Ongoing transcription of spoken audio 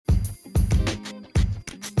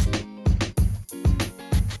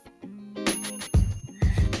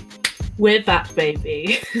We're back,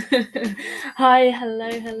 baby. Hi,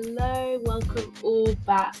 hello. Welcome all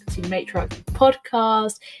back to Matriarch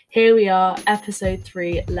Podcast. Here we are, episode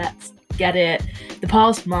 3. Let's get it. The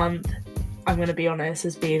past month, I'm going to be honest,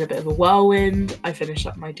 has been a bit of a whirlwind. I finished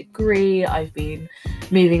up my degree. I've been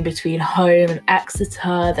moving between home and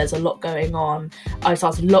Exeter. There's a lot going on. I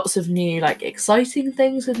started lots of new, exciting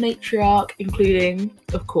things with Matriarch, including,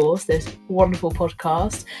 of course, this wonderful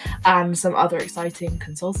podcast and some other exciting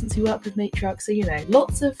consultancy work with Matriarch. So,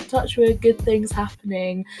 lots of touchwood, good things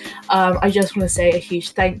happening. I just want to say a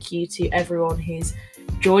huge thank you to everyone who's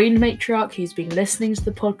joined Matriarch, who's been listening to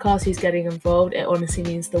the podcast, who's getting involved. It honestly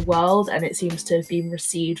means the world, and it seems to have been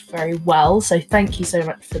received very well. So thank you so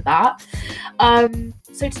much for that.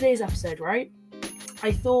 So today's episode, right?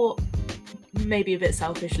 I thought, maybe a bit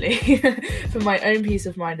selfishly, for my own peace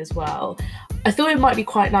of mind as well, I thought it might be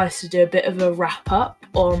quite nice to do a bit of a wrap up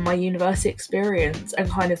on my university experience and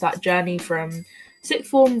kind of that journey from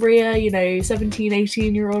sixth form Ria, 17,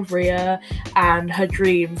 18-year-old Ria, and her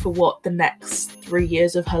dream for what the next 3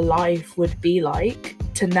 years of her life would be like,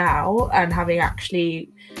 to now, and having actually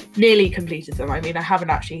nearly completed them. I mean, I haven't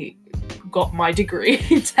actually got my degree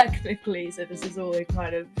technically, so this is all in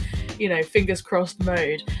kind of, fingers crossed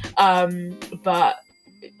mode. But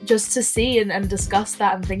just to see and discuss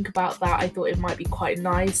that and think about that, I thought it might be quite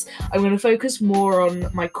nice. I'm going to focus more on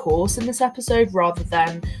my course in this episode rather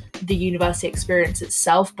than the university experience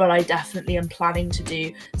itself, but I definitely am planning to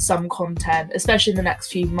do some content, especially in the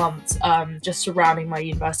next few months, just surrounding my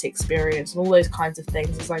university experience and all those kinds of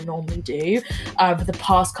things, as I normally do. For the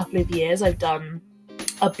past couple of years, I've done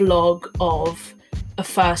a blog of a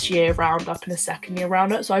first year roundup and a second year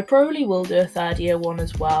roundup, so I probably will do a third year one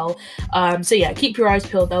as well. So yeah, keep your eyes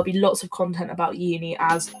peeled. There'll be lots of content about uni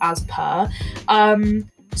as per.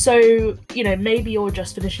 So, maybe you're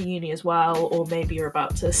just finishing uni as well, or maybe you're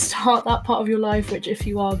about to start that part of your life, which if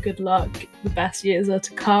you are, good luck, the best years are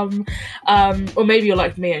to come. Or maybe you're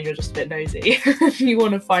like me and you're just a bit nosy. You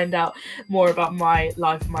want to find out more about my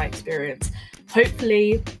life, my experience.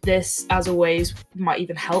 Hopefully this, as always, might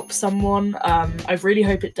even help someone. I really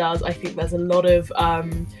hope it does. I think there's a lot of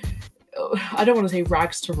I don't want to say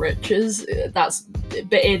rags to riches,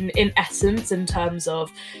 but in essence, in terms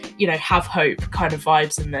of, have hope kind of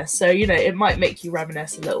vibes in this. So, it might make you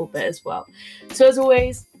reminisce a little bit as well. So as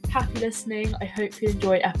always, happy listening. I hope you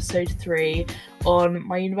enjoy episode 3 on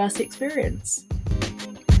my university experience.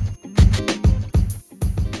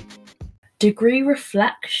 Degree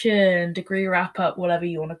reflection, degree wrap up, whatever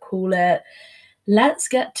you want to call it. Let's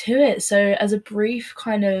get to it. So as a brief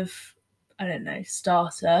kind of,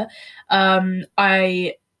 starter,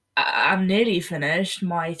 I am nearly finished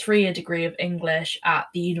my 3-year degree of English at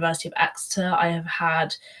the University of Exeter. I have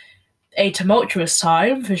had a tumultuous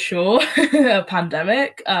time for sure, a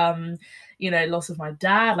pandemic, loss of my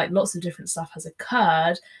dad, lots of different stuff has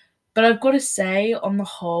occurred. But I've got to say, on the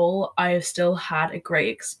whole, I have still had a great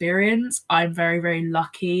experience. I'm very, very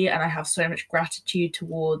lucky, and I have so much gratitude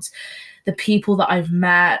towards the people that I've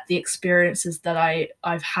met, the experiences that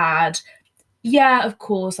I've had. Yeah, of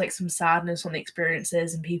course, some sadness on the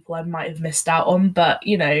experiences and people I might have missed out on, but,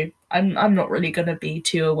 I'm not really going to be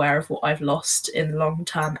too aware of what I've lost in the long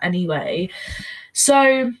term anyway.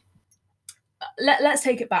 So let's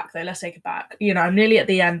take it back, though. Let's take it back. I'm nearly at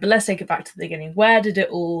the end, but let's take it back to the beginning. Where did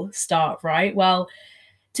it all start, right? Well,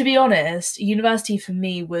 to be honest, university for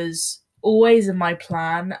me was always in my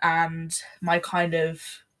plan and my kind of,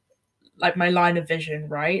 my line of vision,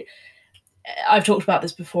 right? I've talked about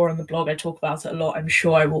this before on the blog. I talk about it a lot. I'm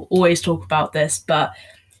sure I will always talk about this, but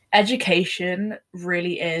education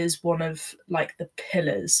really is one of the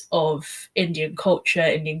pillars of Indian culture,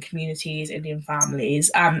 Indian communities, Indian families,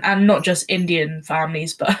 and not just Indian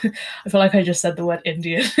families, but I feel like I just said the word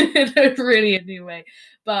Indian in a really Indian way,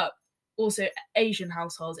 but also Asian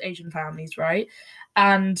households, Asian families, right?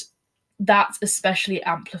 And that's especially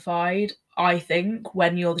amplified, I think,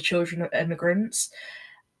 when you're the children of immigrants.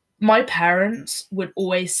 My parents would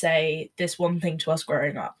always say this one thing to us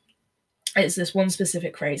growing up. It's this one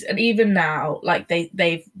specific phrase, and even now, they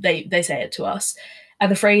say it to us,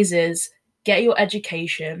 and the phrase is, get your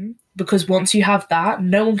education, because once you have that,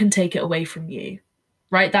 no one can take it away from you.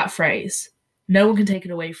 Right? That phrase, no one can take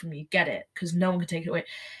it away from you. Get it? Because no one can take it away.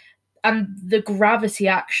 And the gravity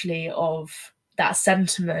actually of that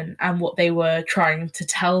sentiment and what they were trying to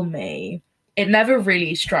tell me, it never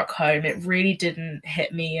really struck home. It really didn't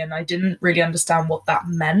hit me, and I didn't really understand what that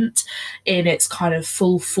meant in its kind of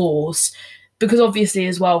full force. Because obviously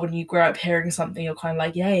as well, when you grow up hearing something, you're kind of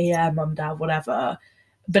like, yeah, mum, dad, whatever.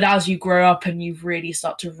 But as you grow up and you really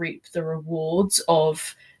start to reap the rewards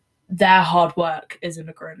of their hard work as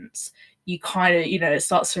immigrants, you kind of, it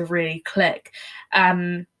starts to really click.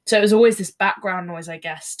 So it was always this background noise, I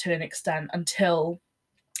guess, to an extent, until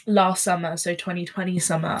last summer, so 2020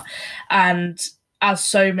 summer. And as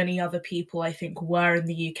so many other people, I think, were in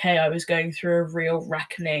the UK, I was going through a real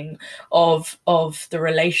reckoning of the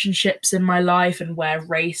relationships in my life and where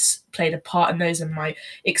race played a part in those, and my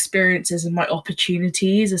experiences and my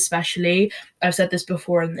opportunities, especially. I've said this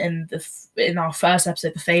before in our first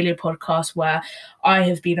episode, the Failure podcast, where I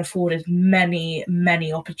have been afforded many,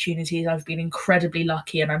 many opportunities. I've been incredibly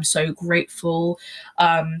lucky, and I'm so grateful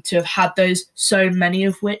to have had those, so many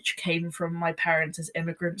of which came from my parents as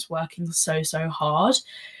immigrants working so, so hard.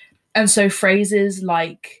 And so phrases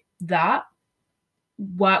like that,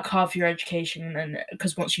 work hard for your education, and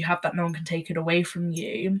because once you have that, no one can take it away from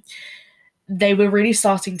you, they were really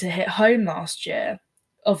starting to hit home last year,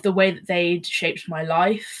 of the way that they'd shaped my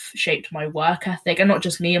life, shaped my work ethic, and not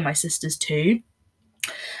just me, and my sisters too.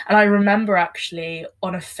 And I remember actually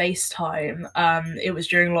on a FaceTime, it was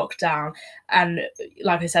during lockdown, and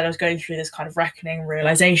like I said, I was going through this kind of reckoning,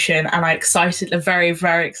 realization, and I very,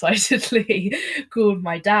 very excitedly called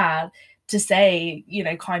my dad to say,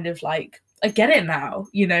 kind of like, I get it now.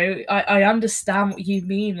 I understand what you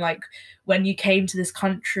mean. Like, when you came to this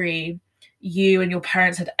country, you and your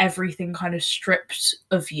parents had everything kind of stripped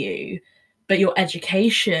of you, but your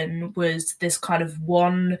education was this kind of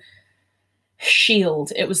one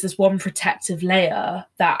shield. It was this one protective layer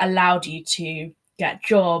that allowed you to get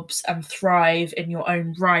jobs and thrive in your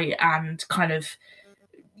own right, and kind of,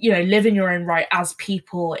 live in your own right as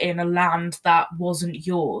people in a land that wasn't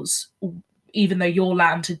yours, even though your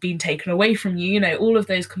land had been taken away from you. All of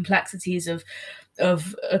those complexities of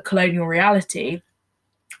a colonial reality.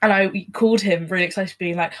 And I called him really excited,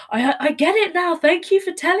 being like, I get it now. Thank you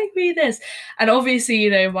for telling me this. And obviously,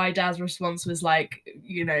 my dad's response was like,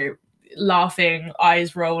 laughing,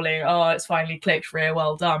 eyes rolling. Oh, it's finally clicked, Ria,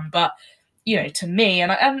 well done. But, to me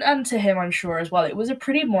and to him, I'm sure as well, it was a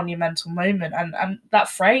pretty monumental moment. And that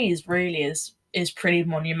phrase really is pretty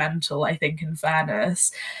monumental, I think, in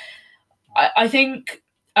fairness. I think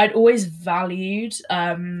I'd always valued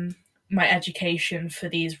my education for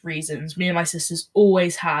these reasons. Me and my sisters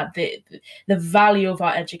always had the value of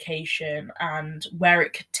our education, and where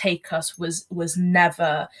it could take us was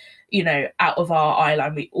never, out of our eye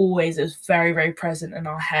line. It was very, very present in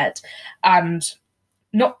our head. And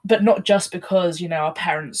not just because, our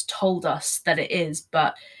parents told us that it is,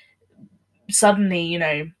 but suddenly,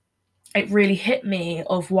 it really hit me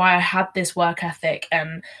of why I had this work ethic,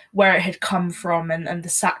 and where it had come from, and the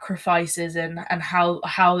sacrifices, and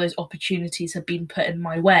how those opportunities had been put in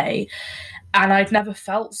my way. And I'd never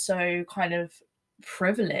felt so kind of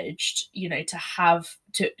privileged, to have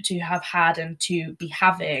had and to be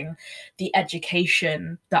having the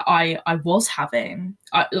education that I was having.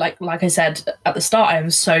 Like I said at the start, I am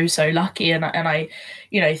so, so lucky, and I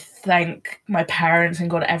thank my parents and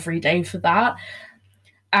God every day for that.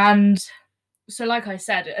 And so, like I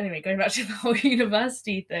said, anyway, going back to the whole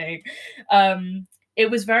university thing, it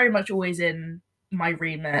was very much always in my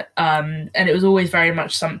remit, and it was always very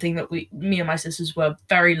much something that me and my sisters were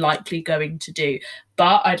very likely going to do.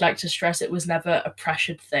 But I'd like to stress, it was never a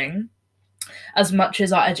pressured thing. As much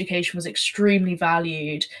as our education was extremely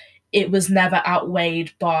valued, it was never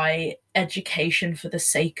outweighed by education for the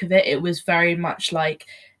sake of it. It was very much like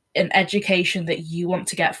an education that you want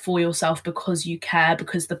to get for yourself because you care,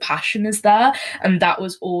 because the passion is there. And that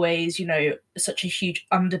was always, such a huge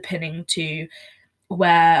underpinning to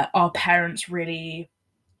where our parents really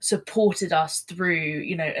supported us through,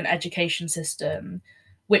 an education system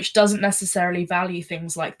which doesn't necessarily value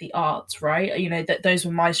things like the arts, right? That those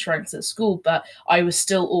were my strengths at school, but I was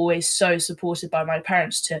still always so supported by my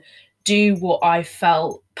parents to do what I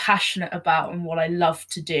felt passionate about and what I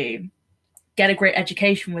loved to do. Get a great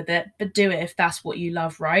education with it, but do it if that's what you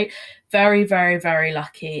love, right? Very, very, very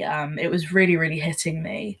lucky. It was really, really hitting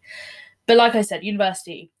me. But like I said,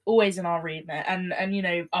 university, always in our remit. And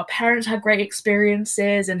our parents had great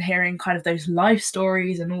experiences, and hearing kind of those life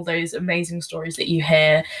stories and all those amazing stories that you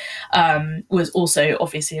hear was also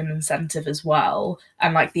obviously an incentive as well.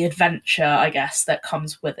 And like the adventure, I guess, that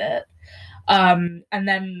comes with it. And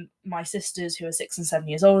then my sisters, who are 6 and 7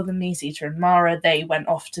 years older than me, Sita and Mara, they went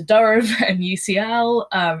off to Durham and UCL.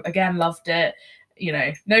 Again, loved it.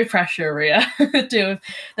 No pressure, Ria. Two of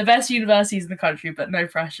the best universities in the country, but no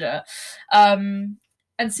pressure. And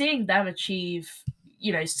seeing them achieve,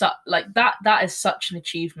 that is such an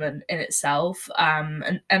achievement in itself.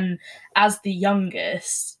 And as the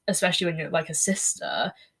youngest, especially when you're like a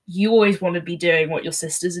sister, you always want to be doing what your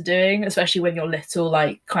sisters are doing, especially when you're little,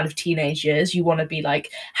 like kind of teenage years. You want to be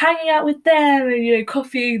like hanging out with them and, you know,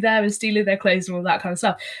 copying them and stealing their clothes and all that kind of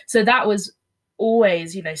stuff. So that was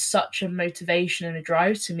always, you know, such a motivation and a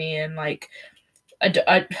drive to me. And like, I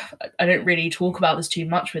don't really talk about this too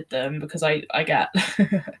much with them because I get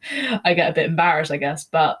I get a bit embarrassed, I guess.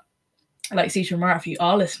 But like Sita and Mara, if you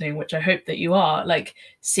are listening, which I hope that you are, like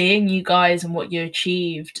seeing you guys and what you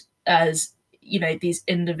achieved as, you know, these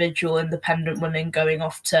individual independent women going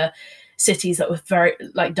off to cities that were very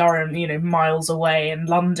like Durham, you know, miles away, and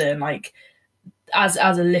London, like as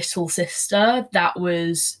a little sister, that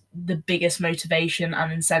was the biggest motivation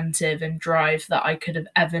and incentive and drive that I could have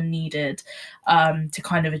ever needed to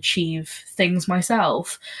kind of achieve things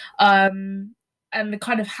myself. And the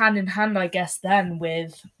kind of hand in hand, I guess, then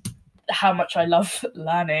with how much I love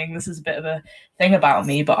learning. This is a bit of a thing about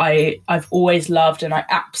me, but I've always loved, and I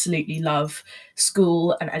absolutely love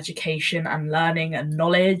school and education and learning and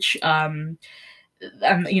knowledge. And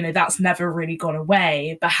you know, that's never really gone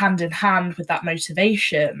away. But hand in hand with that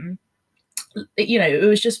motivation, you know, it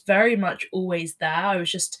was just very much always there. I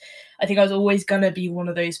think I was always going to be one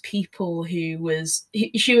of those people she was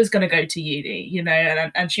going to go to uni, you know,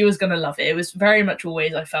 and she was going to love it. It was very much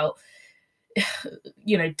always, I felt,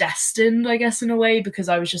 you know, destined, I guess, in a way, because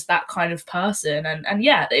I was just that kind of person. And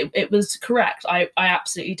yeah, it was correct. I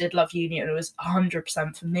absolutely did love uni, and it was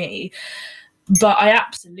 100% for me. But I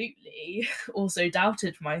absolutely also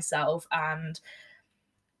doubted myself, and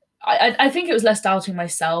I think it was less doubting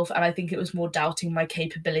myself, and I think it was more doubting my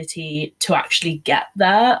capability to actually get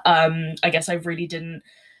there. I guess I really didn't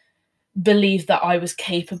believe that I was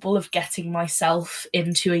capable of getting myself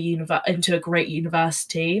into a great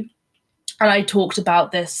university. And I talked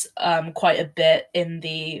about this quite a bit in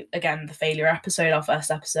the failure episode, our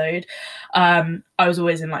first episode. I was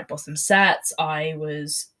always in like bottom sets. I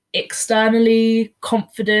was externally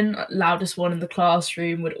confident, loudest one in the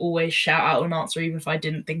classroom, would always shout out an answer even if I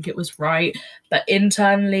didn't think it was right. But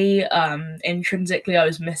internally, intrinsically, I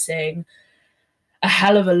was missing a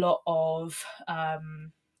hell of a lot of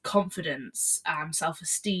confidence and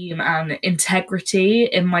self-esteem and integrity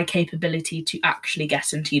in my capability to actually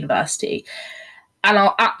get into university. And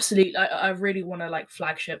I really want to like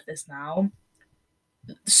flagship this now.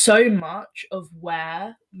 So much of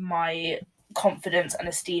where my confidence and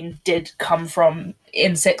esteem did come from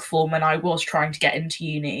in sixth form when I was trying to get into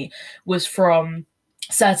uni was from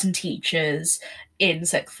certain teachers in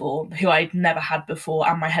sixth form who I'd never had before,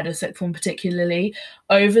 and my head of sixth form particularly.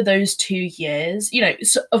 Over those 2 years, you know,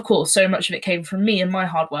 so, of course, so much of it came from me and my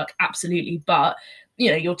hard work, absolutely, but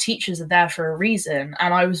you know, your teachers are there for a reason.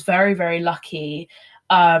 And I was very, very lucky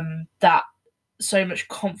that so much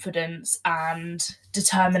confidence and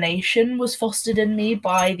determination was fostered in me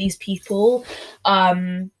by these people.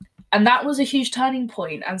 And that was a huge turning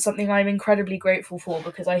point and something I'm incredibly grateful for,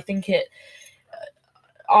 because I think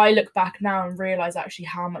I look back now and realize actually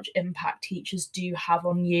how much impact teachers do have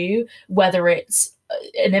on you, whether it's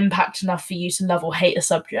an impact enough for you to love or hate a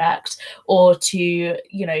subject, or to,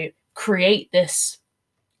 you know, create this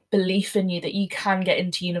belief in you that you can get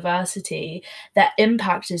into university. That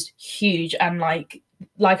impact is huge. And like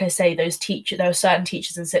I say, there were certain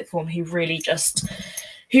teachers in sixth form who really just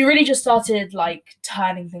started like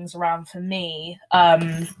turning things around for me,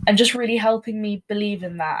 and just really helping me believe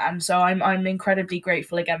in that. And so I'm incredibly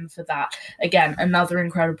grateful again for that. Again, another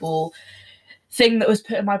incredible thing that was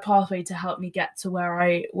put in my pathway to help me get to where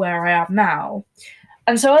I am now.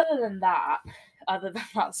 And so other than that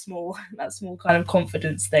small kind of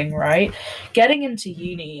confidence thing, right? Getting into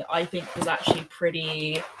uni, I think, was actually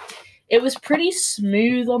pretty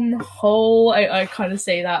smooth on the whole. I kind of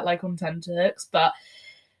say that like on tenterhooks, but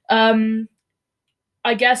I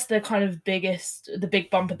guess the big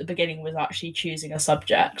bump at the beginning was actually choosing a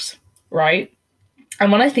subject, right?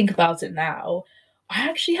 And when I think about it now, I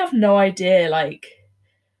actually have no idea like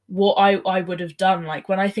what I would have done. Like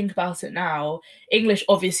when I think about it now, English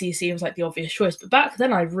obviously seems like the obvious choice, but back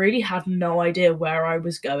then I really had no idea where I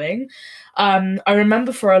was going. I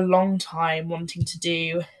remember for a long time wanting to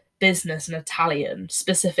do business and Italian,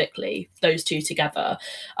 specifically those two together.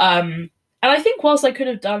 And I think whilst I could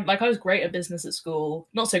have done, like, I was great at business at school,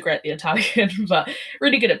 not so great at the Italian, but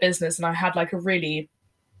really good at business, and I had like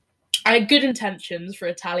I had good intentions for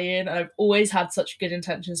Italian. I've always had such good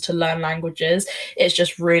intentions to learn languages. It's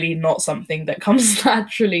just really not something that comes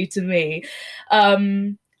naturally to me.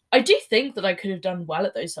 I do think that I could have done well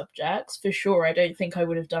at those subjects, for sure. I don't think I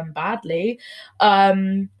would have done badly.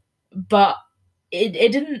 But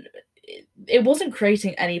it didn't it wasn't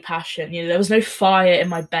creating any passion. There was no fire in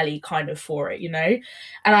my belly kind of for it. And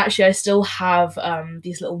actually I still have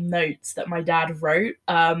these little notes that my dad wrote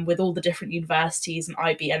with all the different universities and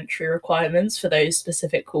IB entry requirements for those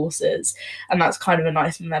specific courses, and that's kind of a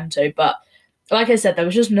nice memento. But like I said, there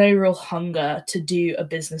was just no real hunger to do a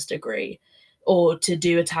business degree or to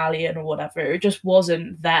do Italian or whatever. It just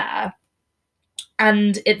wasn't there.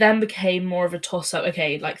 And it then became more of a toss up.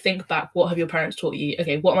 Okay, like think back, what have your parents taught you?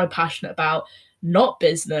 Okay, what am I passionate about? Not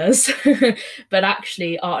business, but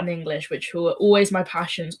actually art and English, which were always my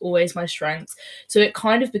passions, always my strengths. So it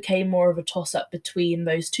kind of became more of a toss up between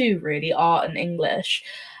those two, really, art and English.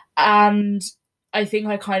 And I think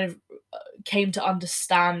I kind of came to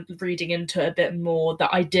understand reading into it a bit more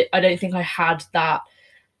that I don't think I had that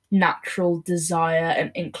natural desire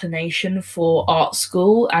and inclination for art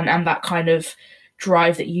school, and that kind of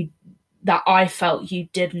drive that I felt you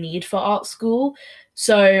did need for art school.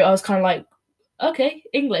 So I was kind of like, okay,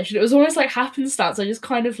 English. And it was almost like happenstance. I just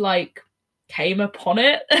kind of like came upon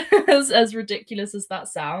it, as ridiculous as that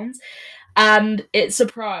sounds. And it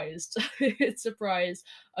surprised it surprised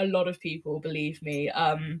a lot of people, believe me.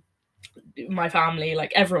 My family,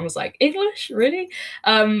 like everyone was like, English, really?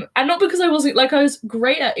 And not because I wasn't, like, I was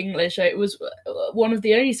great at English. It was one of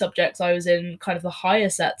the only subjects I was in kind of the higher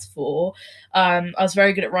sets for. I was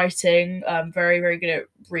very good at writing, very, very good at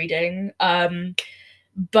reading.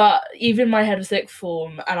 But even my head of sixth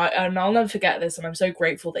form, and I'll never forget this, and I'm so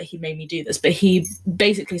grateful that he made me do this, but he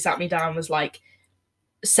basically sat me down and was like,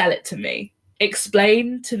 sell it to me.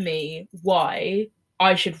 Explain to me why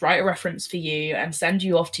I should write a reference for you and send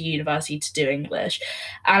you off to university to do English.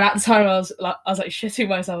 And at the time I was like shitting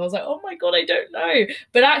myself. I was like, oh my God, I don't know.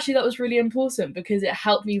 But actually that was really important because it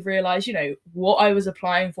helped me realize, what I was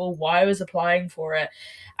applying for, why I was applying for it.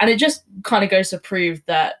 And it just kind of goes to prove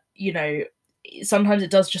that, sometimes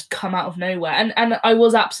it does just come out of nowhere. And I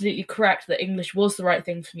was absolutely correct that English was the right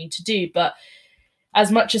thing for me to do. But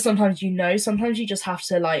as much as sometimes sometimes you just have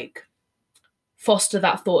to like foster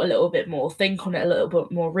that thought a little bit more, think on it a little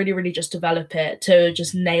bit more, really, really just develop it to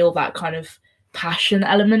just nail that kind of passion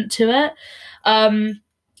element to it.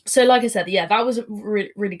 So like I said, yeah, that was a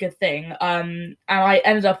really good thing. And I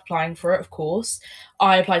ended up applying for it, of course.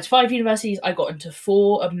 I applied to 5 universities. I got into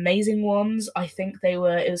 4 amazing ones. I think it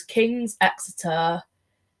was King's, Exeter,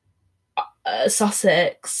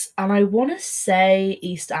 Sussex, and I want to say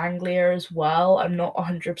East Anglia as well. I'm not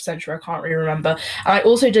 100% sure. I can't really remember. And I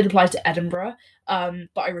also did apply to Edinburgh, but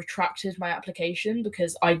I retracted my application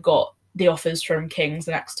because I got the offers from King's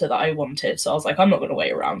and Exeter that I wanted. So I was like, I'm not going to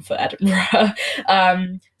wait around for Edinburgh.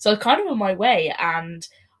 So I was kind of on my way, and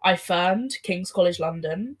I firmed King's College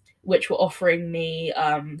London, which were offering me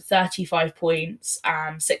 35 points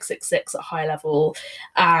and 666 at high level,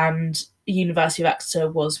 and University of Exeter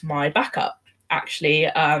was my backup, actually.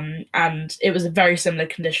 And it was a very similar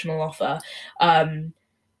conditional offer,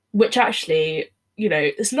 which actually,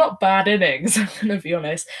 it's not bad innings, I'm going to be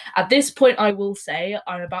honest. At this point, I will say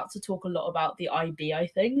I'm about to talk a lot about the IB, I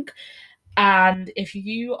think. And if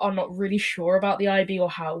you are not really sure about the IB or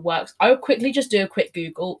how it works, I would quickly just do a quick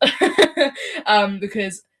Google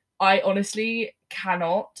because I honestly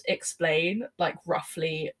cannot explain like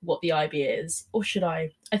roughly what the IB is. Or should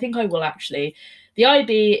I? I think I will actually. The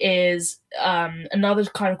IB is another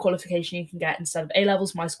kind of qualification you can get instead of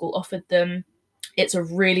A-levels. My school offered them. It's a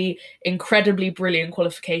really incredibly brilliant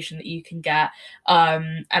qualification that you can get.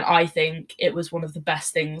 And I think it was one of the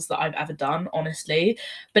best things that I've ever done, honestly.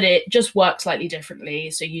 But it just works slightly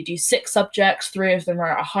differently. So you do 6 subjects, 3 of them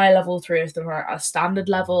are at a high level, 3 of them are at a standard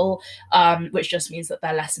level, which just means that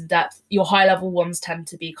they're less in depth. Your high level ones tend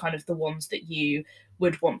to be kind of the ones that you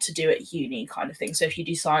would want to do at uni kind of thing. So if you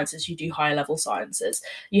do sciences, you do higher level sciences.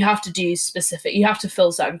 You have to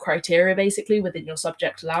fill certain criteria basically within your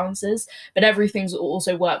subject allowances, but everything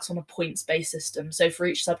also works on a points-based system. So for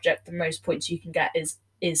each subject, the most points you can get is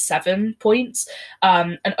 7 points.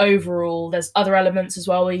 And overall, there's other elements as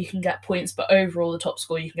well where you can get points, but overall the top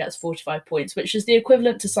score you can get is 45 points, which is the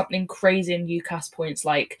equivalent to something crazy in UCAS points,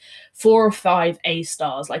 like 4 or 5 A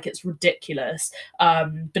stars. Like, it's ridiculous,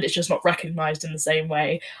 but it's just not recognised in the same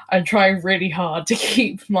way. I'm trying really hard to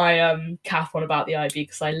keep my cap on about the IB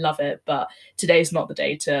because I love it, but today's not the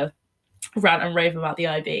day to rant and rave about the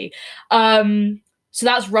IB. So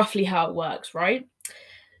that's roughly how it works, right?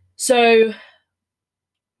 So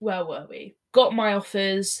where were we? Got my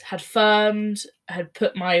offers, had firmed, had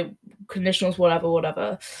put my conditionals,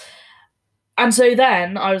 whatever. And so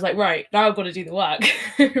then I was like, right, now I've got to do the work,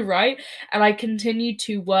 right? And I continued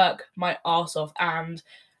to work my arse off, and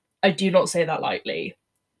I do not say that lightly.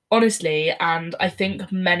 honestly, and I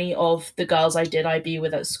think many of the girls I did IB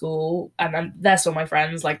with at school, and they're still my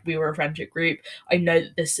friends, like we were a friendship group, I know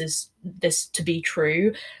that this to be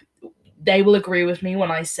true. They will agree with me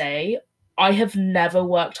when I say I have never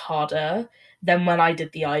worked harder than when I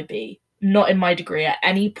did the IB. Not in my degree. At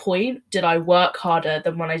any point did I work harder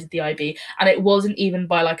than when I did the IB. And it wasn't even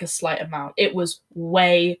by like a slight amount. It was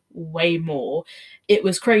way, way more. It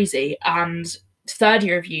was crazy. And third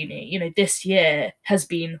year of uni, this year has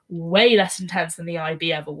been way less intense than the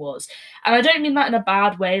IB ever was. And I don't mean that in a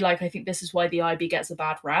bad way. Like, I think this is why the IB gets a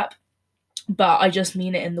bad rep. But I just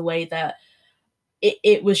mean it in the way that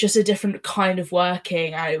it was just a different kind of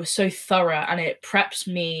working, and it was so thorough, and it prepped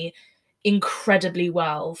me incredibly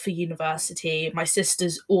well for university. My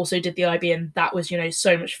sisters also did the IB, and that was,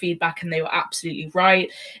 so much feedback, and they were absolutely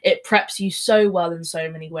right. It preps you so well in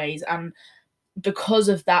so many ways. And because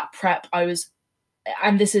of that prep, I was,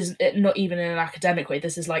 and this is not even in an academic way,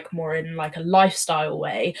 this is like more in like a lifestyle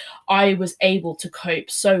way, I was able to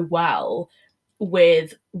cope so well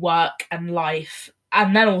with work and life,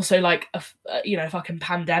 and then also like a fucking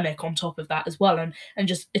pandemic on top of that as well, and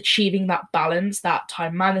just achieving that balance, that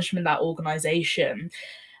time management, that organization.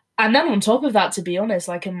 And then on top of that, to be honest,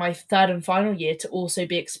 like in my third and final year, to also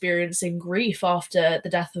be experiencing grief after the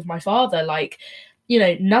death of my father, like,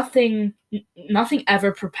 nothing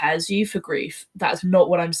ever prepares you for grief. That's not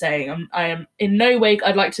what I'm saying. I am in no way,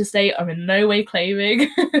 I'd like to say, I'm in no way claiming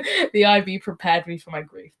the IB prepared me for my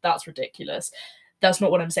grief. That's ridiculous. That's not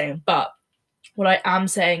what I'm saying. But what I am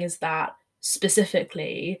saying is that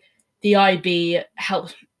specifically, the IB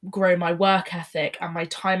helped grow my work ethic and my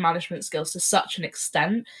time management skills to such an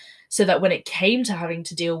extent so that when it came to having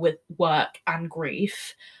to deal with work and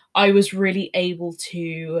grief, I was really able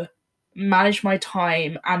to manage my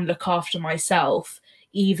time and look after myself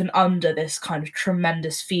even under this kind of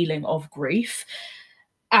tremendous feeling of grief.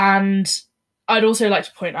 And I'd also like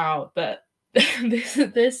to point out that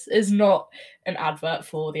this is not an advert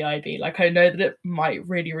for the IB. Like, I know that it might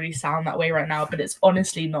really, really sound that way right now, but it's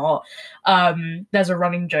honestly not. There's a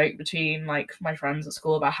running joke between like my friends at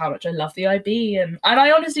school about how much I love the IB, and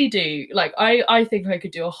I honestly do. Like, I think I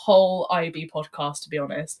could do a whole IB podcast, to be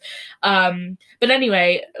honest. But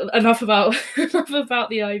anyway, enough about enough about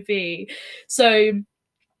the IB. So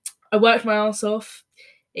I worked my ass off.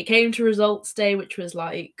 It came to results day, which was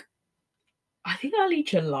like, I think early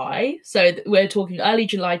July. So we're talking early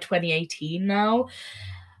July 2018 now.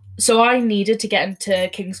 So I needed to get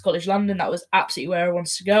into King's College London. That was absolutely where I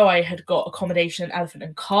wanted to go. I had got accommodation in Elephant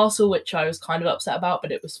and Castle, which I was kind of upset about,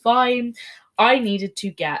 but it was fine. I needed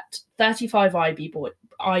to get 35 IB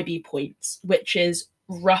points, which is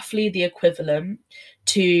roughly the equivalent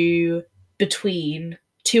to between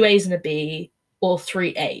 2 A's and a B or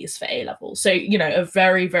 3 A's for A level. So, a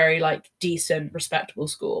very, very like decent, respectable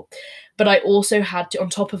score. But I also had to, on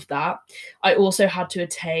top of that, I also had to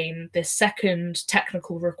attain this second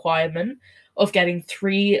technical requirement of getting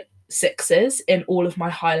 3 6s in all of my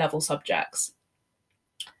high level subjects.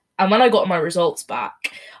 And when I got my results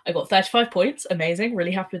back, I got 35 points. Amazing,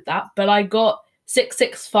 really happy with that. But I got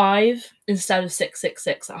 665 instead of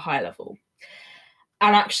 666 at high level.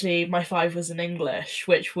 And actually, my 5 was in English,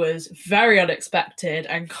 which was very unexpected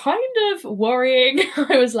and kind of worrying.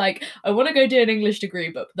 I was like, I want to go do an English degree,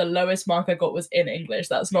 but the lowest mark I got was in English.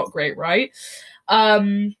 That's not great, right?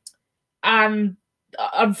 And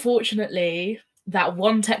unfortunately, that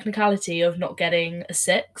one technicality of not getting a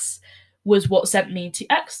 6 was what sent me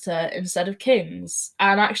to Exeter instead of King's.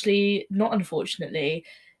 And actually, not unfortunately,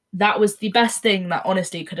 that was the best thing that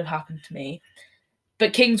honestly could have happened to me.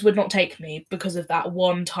 But King's would not take me because of that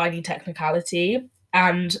one tiny technicality.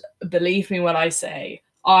 And believe me when I say,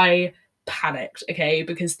 I panicked, okay,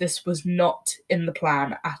 because this was not in the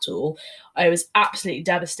plan at all. I was absolutely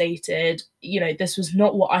devastated. This was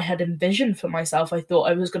not what I had envisioned for myself. I thought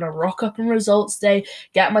I was going to rock up on results day,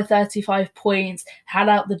 get my 35 points, head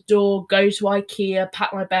out the door, go to IKEA,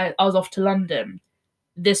 pack my bag. I was off to London.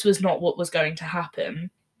 This was not what was going to happen.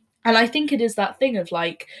 And I think it is that thing of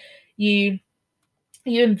like, you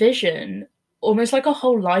envision almost like a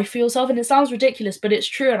whole life for yourself, and it sounds ridiculous, but it's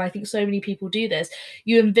true, and I think so many people do this.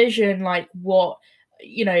 You envision like what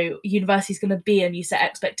university is going to be, and you set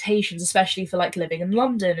expectations, especially for like living in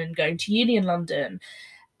London and going to uni in London.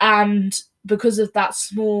 And because of that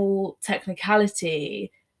small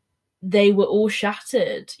technicality, they were all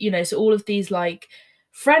shattered. So all of these like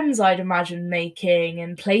friends I'd imagine making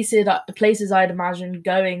and places I'd imagine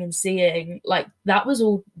going and seeing, like that was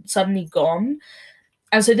all suddenly gone.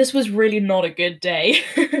 And so this was really not a good day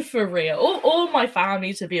for real. All my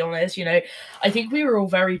family, to be honest, I think we were all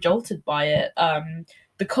very jolted by it,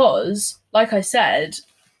 because, like I said,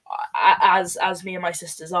 as me and my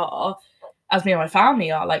sisters are, as me and my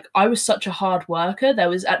family are, like, I was such a hard worker. There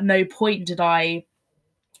was at no point did I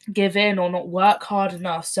give in or not work hard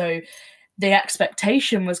enough. So the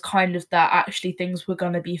expectation was kind of that actually things were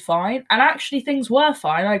going to be fine, and actually things were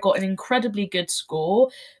fine. I got an incredibly good score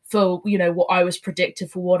for, you know, what I was predicted,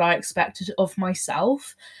 for what I expected of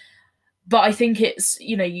myself. But I think it's,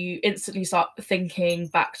 you know, you instantly start thinking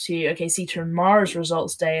back to, okay, Sita and Mara's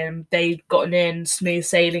results day, and they'd gotten in smooth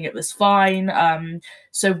sailing, it was fine.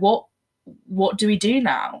 So what do we do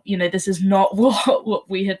now? You know, this is not what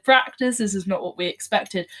we had practiced, this is not what we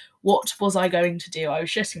expected. What was I going to do? I was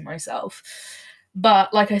shitting myself.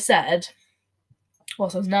 But like I said,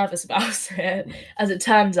 whilst I was nervous about it, as it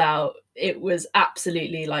turns out, it was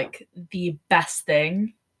absolutely like the best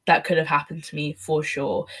thing that could have happened to me, for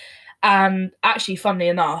sure. And actually, funnily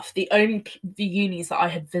enough, the unis that I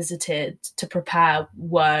had visited to prepare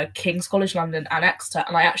were King's College London and Exeter,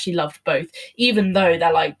 and I actually loved both, even though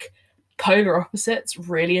they're like polar opposites,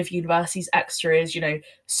 really, of universities. Exeter is, you know,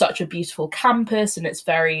 such a beautiful campus, and it's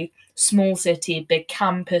very small city, big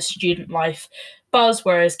campus, student life buzz,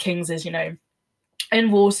 whereas King's is, you know, in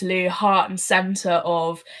Waterloo, heart and centre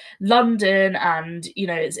of London, and, you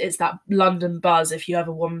know, it's that London buzz if you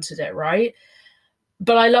ever wanted it, right?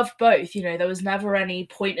 But I loved both. You know, there was never any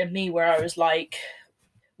point in me where I was like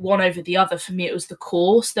one over the other. For me, it was the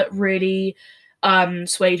course that really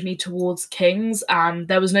swayed me towards King's, and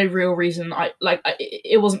there was no real reason.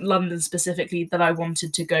 It wasn't London specifically that I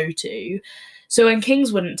wanted to go to. So when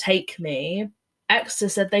King's wouldn't take me, Exeter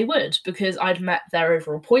said they would, because I'd met their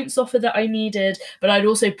overall points offer that I needed, but I'd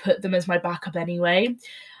also put them as my backup anyway.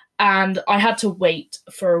 And I had to wait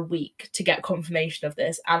for a week to get confirmation of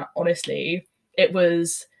this. And honestly, it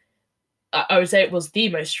was, I would say it was the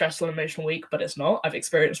most stressful and emotional week, but it's not. I've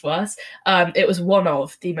experienced worse. It was one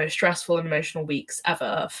of the most stressful and emotional weeks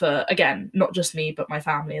ever for, again, not just me, but my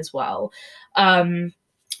family as well.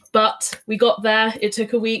 But we got there. It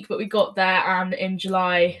took a week, but we got there. And in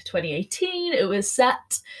July 2018, it was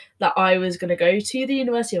set that I was going to go to the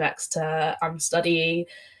University of Exeter and study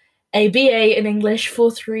a BA in English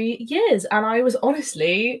for 3 years. And I was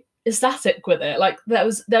honestly ecstatic with it. Like, there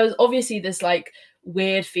was obviously this like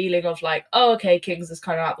weird feeling of like, oh, okay, King's is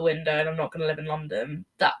kind of out the window and I'm not going to live in London.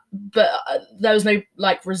 But there was no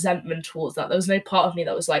like resentment towards that. There was no part of me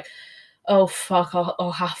that was like, oh fuck,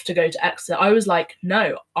 I'll have to go to Exeter. I was like,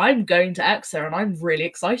 no, I'm going to Exeter and I'm really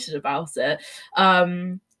excited about it.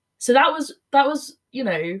 So that was, you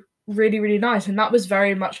know, really, really nice. And that was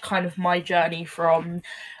very much kind of my journey from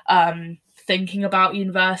thinking about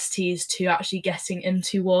universities to actually getting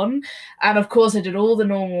into one. And of course, I did all the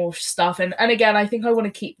normal stuff. And again, I think I want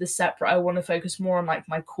to keep this separate. I want to focus more on like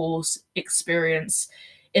my course experience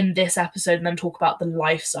in this episode and then talk about the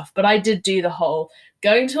life stuff. But I did do the whole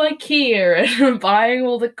going to IKEA and buying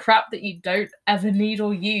all the crap that you don't ever need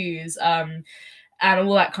or use, and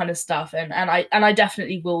all that kind of stuff. And I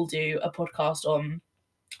definitely will do a podcast on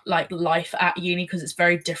like life at uni, because it's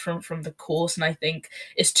very different from the course, and I think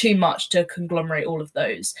it's too much to conglomerate all of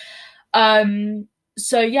those.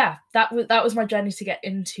 So yeah, that was my journey to get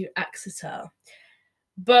into Exeter.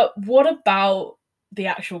 But what about the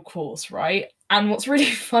actual course, right? And what's really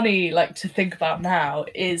funny, like, to think about now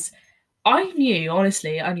is I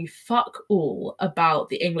knew fuck all about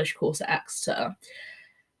the English course at Exeter,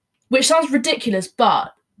 which sounds ridiculous,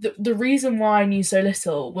 but the reason why I knew so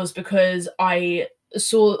little was because I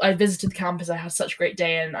visited the campus. I had such a great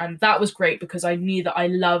day, and that was great because I knew that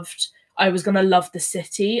I was going to love the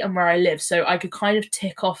city and where I live. So I could kind of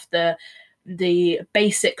tick off the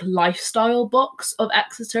basic lifestyle box of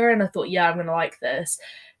Exeter, and I thought, yeah, I'm going to like this.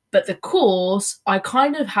 But the course, I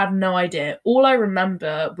kind of had no idea. All I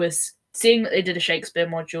remember was seeing that they did a Shakespeare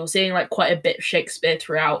module, seeing like quite a bit of Shakespeare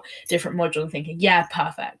throughout different modules, and thinking, yeah,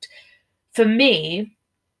 perfect. For me,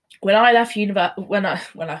 when I left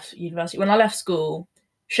school,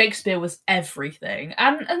 Shakespeare was everything.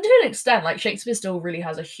 And to an extent, like, Shakespeare still really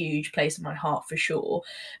has a huge place in my heart for sure.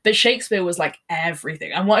 But Shakespeare was like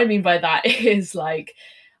everything. And what I mean by that is, like,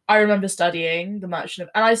 I remember studying The Merchant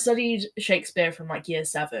of... And I studied Shakespeare from like year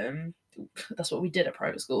 7. That's what we did at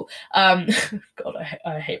private school. God,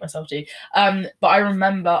 I hate myself too. But I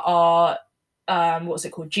remember our what's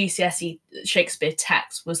it called, GCSE Shakespeare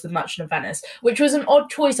text was The Merchant of Venice, which was an odd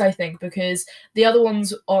choice, I think, because the other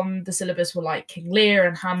ones on the syllabus were like King Lear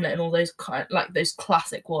and Hamlet and all those like those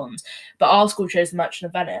classic ones, but our school chose The Merchant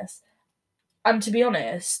of Venice. And to be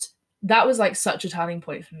honest, that was like such a turning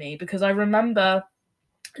point for me, because I remember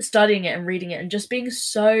studying it and reading it and just being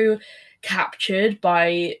so captured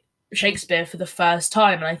by Shakespeare for the first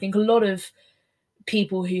time. And I think a lot of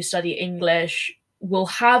people who study English will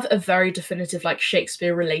have a very definitive like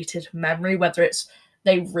Shakespeare related memory, whether it's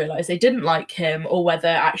they realized they didn't like him or whether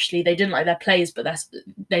actually they didn't like their plays but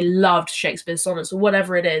they loved Shakespeare's sonnets or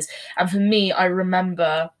whatever it is. And for me, I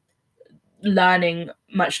remember learning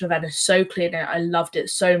Merchant of Venice so clearly. I loved it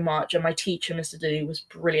so much, and my teacher, Mr. Dilly, was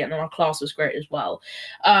brilliant, and our class was great as well.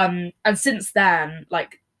 And since then,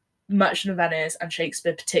 like Merchant of Venice and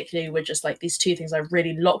Shakespeare particularly were just like these two things I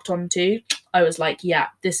really locked onto. I was like, yeah,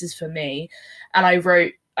 this is for me. And I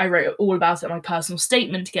wrote all about it in my personal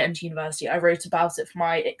statement to get into university. I wrote about it for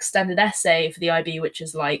my extended essay for the IB, which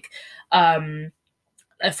is like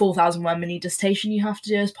a 4,000 word mini dissertation you have to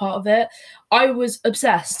do as part of it. I was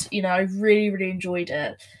obsessed, I really, really enjoyed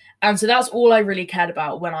it. And so that's all I really cared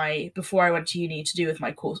about before I went to uni to do with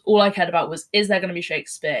my course. All I cared about was, is there going to be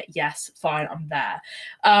Shakespeare? Yes, fine, I'm there.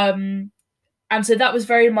 And so that was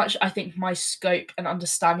very much, I think, my scope and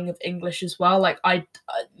understanding of English as well. Like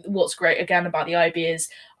what's great again about the IB is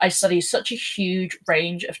I study such a huge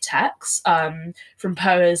range of texts, from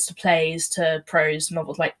poems to plays to prose,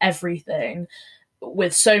 novels, like everything,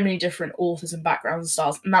 with so many different authors and backgrounds and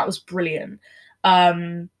styles, and that was brilliant.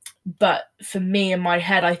 But for me, in my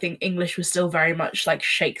head, I think English was still very much like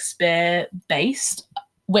Shakespeare based,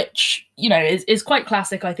 which, is quite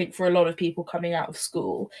classic, I think, for a lot of people coming out of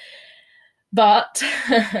school. But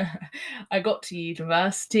I got to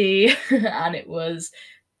university and it was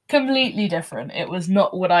completely different. It was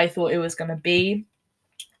not what I thought it was going to be.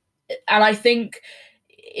 And I think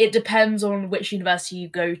it depends on which university you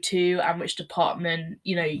go to and which department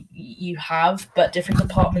you have, but different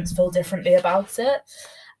departments feel differently about it.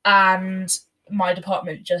 And my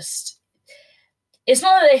department it's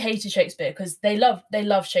not that they hated Shakespeare, because they love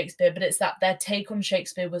Shakespeare, but it's that their take on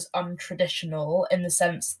Shakespeare was untraditional in the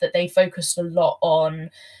sense that they focused a lot on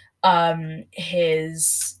on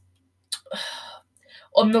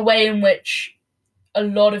the way in which a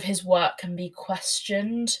lot of his work can be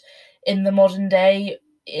questioned in the modern day,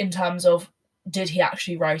 in terms of, did he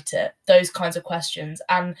actually write it? Those kinds of questions.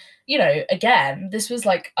 And, again, this was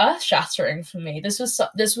like earth-shattering for me. This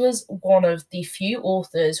was one of the few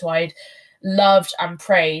authors who I'd loved and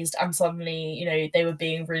praised, and suddenly, they were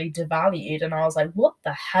being really devalued. And I was like, what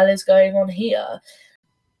the hell is going on here?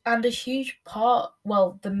 And a huge part,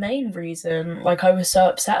 well, the main reason, like, I was so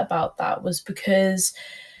upset about that was because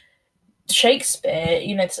Shakespeare,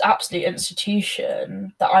 this absolute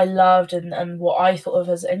institution that I loved and what I thought of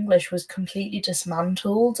as English, was completely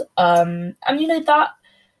dismantled. And that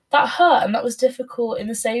hurt, and that was difficult in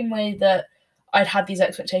the same way that I'd had these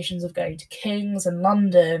expectations of going to King's and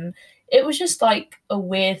London. It was just like a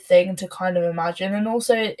weird thing to kind of imagine. And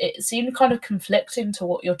also it seemed kind of conflicting to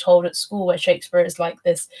what you're told at school, where Shakespeare is like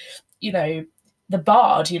this, the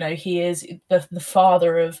bard, he is the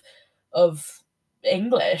father of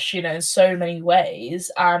English, in so many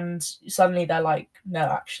ways, and suddenly they're like, no,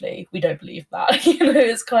 actually, we don't believe that.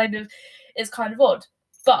 It's kind of odd.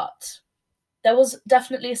 But there was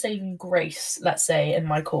definitely a saving grace, let's say, in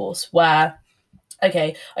my course, where,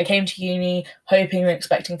 okay, I came to uni hoping and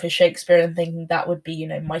expecting for Shakespeare and thinking that would be,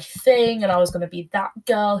 my thing, and I was going to be that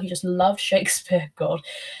girl who just loved Shakespeare, God.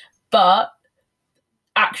 But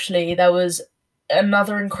actually, there was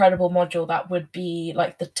another incredible module that would be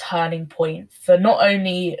like the turning point for not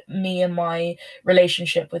only me and my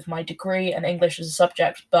relationship with my degree and English as a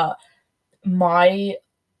subject, but my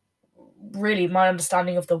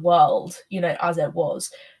understanding of the world, as it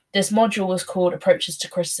was. This module was called Approaches to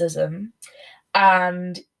Criticism,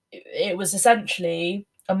 and it was essentially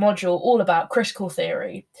a module all about critical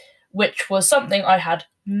theory, which was something I had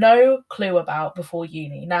no clue about before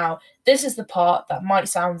uni. Now, this is the part that might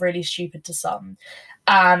sound really stupid to some,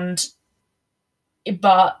 but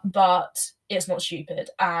it's not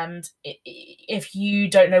stupid. And if you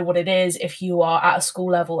don't know what it is, if you are at a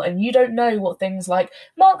school level and you don't know what things like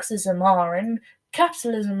Marxism are and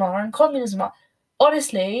capitalism are and communism are,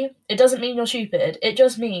 honestly, it doesn't mean you're stupid. It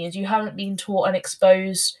just means you haven't been taught and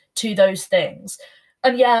exposed to those things.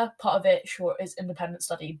 And yeah, part of it, sure, is independent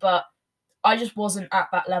study, but I just wasn't at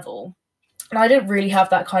that level, and I didn't really have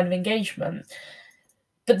that kind of engagement.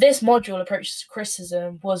 But this module, Approaches to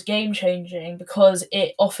Criticism, was game-changing because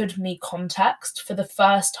it offered me context for the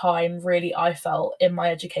first time, really, I felt, in my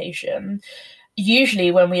education. Usually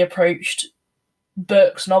when we approached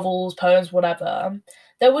books, novels, poems, whatever,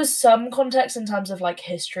 there was some context in terms of like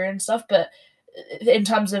history and stuff, but in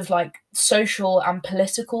terms of like social and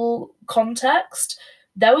political context,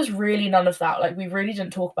 there was really none of that. Like, we really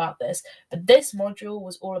didn't talk about this. But this module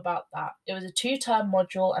was all about that. It was a 2-term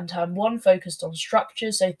module, and term 1 focused on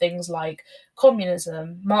structures, so things like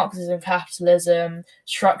communism, Marxism, capitalism,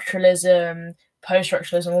 structuralism,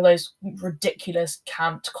 post-structuralism, all those ridiculous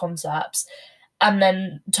Kant concepts. And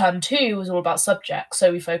then term 2 was all about subjects.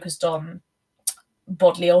 So we focused on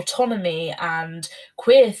bodily autonomy and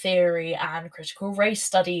queer theory and critical race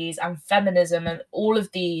studies and feminism and all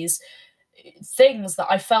of these things that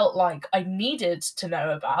I felt like I needed to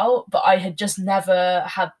know about, but I had just never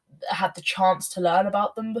had the chance to learn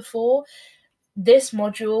about them before. This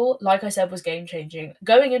module, like I said, was game changing.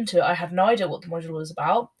 Going into it, I had no idea what the module was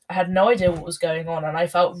about. I had no idea what was going on, and I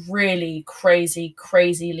felt really crazily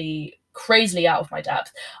out of my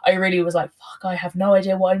depth. I really was like, fuck, I have no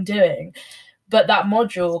idea what I'm doing. But that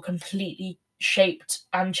module completely shaped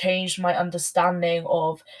and changed my understanding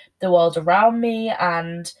of the world around me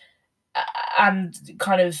and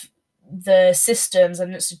kind of the systems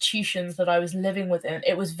and institutions that I was living within.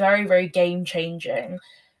 It was very, very game changing.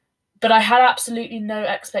 But I had absolutely no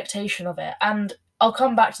expectation of it. And I'll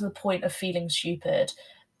come back to the point of feeling stupid.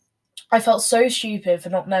 I felt so stupid for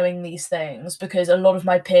not knowing these things because a lot of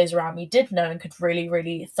my peers around me did know and could really,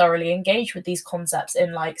 really thoroughly engage with these concepts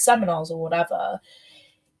in like seminars or whatever.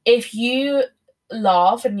 If you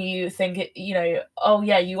laugh and you think, oh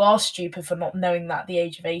yeah, you are stupid for not knowing that at the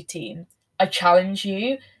age of 18, I challenge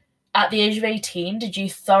you. At the age of 18, did you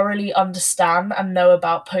thoroughly understand and know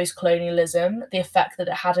about post-colonialism, the effect that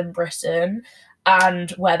it had in Britain,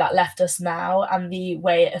 and where that left us now, and the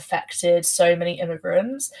way it affected so many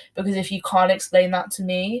immigrants? Because if you can't explain that to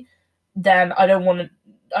me, then I don't want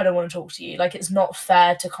to talk to you. Like, it's not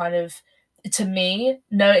fair to kind of, to me,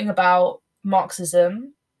 knowing about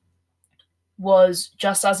Marxism was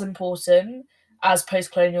just as important as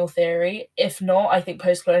post-colonial theory. If not, I think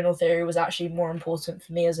post-colonial theory was actually more important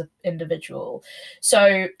for me as an individual.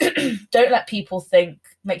 So don't let people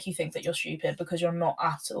make you think that you're stupid, because you're not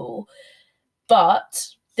at all. But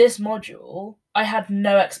this module, I had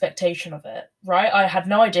no expectation of it, right? I had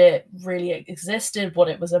no idea it really existed, what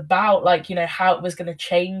it was about, like, how it was going to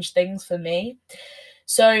change things for me.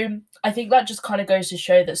 So I think that just kind of goes to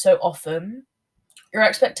show that so often your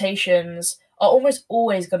expectations are almost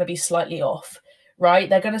always going to be slightly off, right?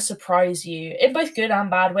 They're going to surprise you in both good and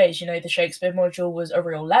bad ways. The Shakespeare module was a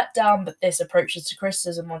real letdown, but this approaches to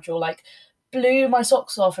criticism module like blew my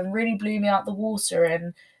socks off and really blew me out the water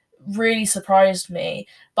and really surprised me.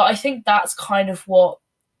 But I think that's kind of what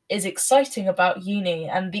is exciting about uni,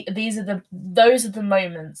 and those are the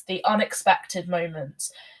moments, the unexpected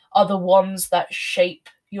moments are the ones that shape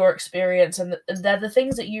your experience, and they're the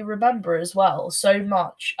things that you remember as well so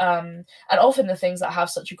much, and often the things that have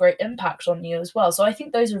such a great impact on you as well. So I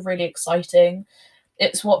think those are really exciting.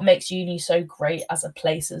 It's what makes uni so great as a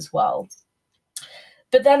place as well.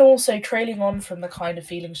 But then also, trailing on from the kind of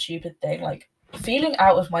feeling stupid thing, like feeling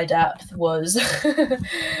out of my depth was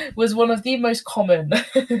was one of the most common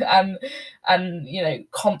and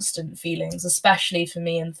constant feelings, especially for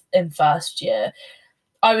me in first year.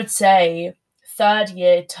 I would say third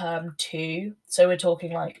year term 2, so we're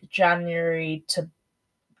talking like January to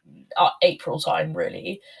April time,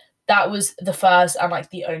 really. That was the first and like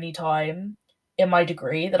the only time in my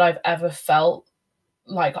degree that I've ever felt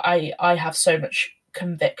like I have so much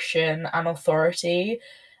conviction and authority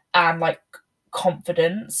and like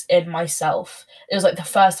confidence in myself. It was like the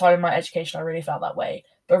first time in my education I really felt that way.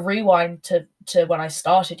 But rewind to when I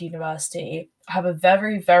started university, I have a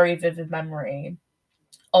very, very vivid memory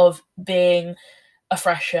of being a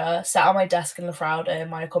fresher, sat at my desk in Lafrauda in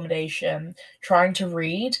my accommodation, trying to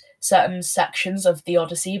read certain sections of the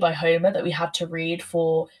Odyssey by Homer that we had to read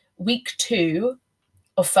for week 2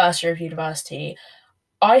 of first year of university.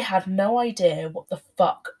 I had no idea what the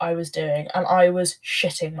fuck I was doing, and I was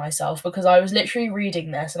shitting myself because I was literally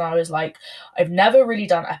reading this and I was like, I've never really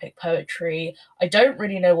done epic poetry. I don't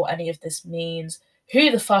really know what any of this means.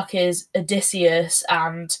 Who the fuck is Odysseus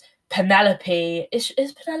and Penelope? Is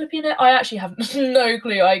Penelope in it? I actually have no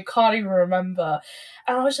clue. I can't even remember.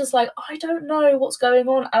 And I was just like, I don't know what's going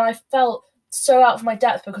on. And I felt so out of my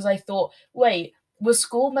depth because I thought, wait, was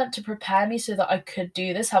school meant to prepare me so that I could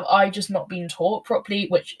do this? Have I just not been taught properly,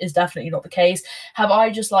 which is definitely not the case? Have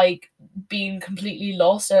I just like been completely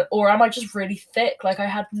lost, or am I just really thick? Like, I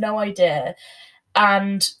had no idea.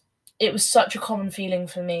 And it was such a common feeling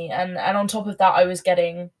for me. And on top of that, I was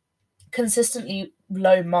getting consistently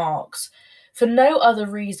low marks for no other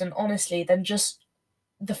reason, honestly, than just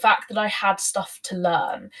the fact that I had stuff to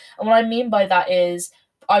learn. And what I mean by that is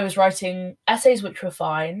I was writing essays which were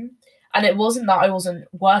fine, and it wasn't that I wasn't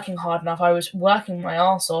working hard enough. I was working my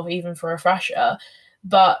arse off, even for a fresher.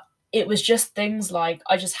 But it was just things like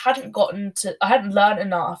I hadn't learned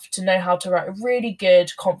enough to know how to write a really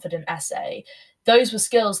good, confident essay. Those were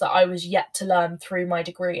skills that I was yet to learn through my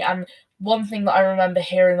degree. And one thing that I remember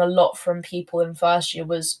hearing a lot from people in first year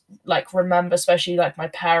was like, remember, especially like my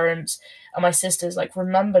parents and my sisters, like,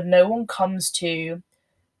 remember, no one comes to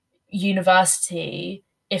university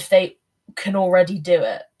if they can already do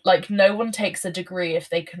it. Like, no one takes a degree if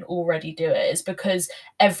they can already do it. It's because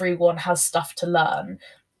everyone has stuff to learn.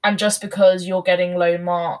 And just because you're getting low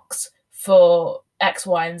marks for X,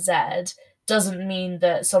 Y, and Z doesn't mean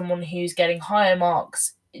that someone who's getting higher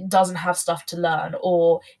marks doesn't have stuff to learn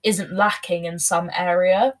or isn't lacking in some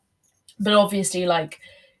area. But obviously, like,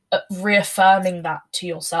 reaffirming that to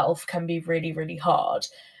yourself can be really, really hard.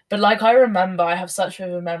 But like, I remember I have such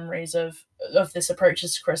vivid memories of this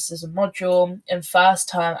approaches to criticism module in first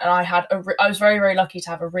term, and I was very, very lucky to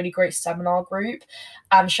have a really great seminar group.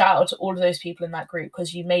 And shout out to all of those people in that group,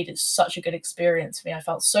 because you made it such a good experience for me. I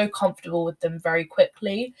felt so comfortable with them very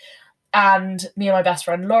quickly. And me and my best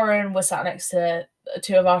friend Lauren were sat next to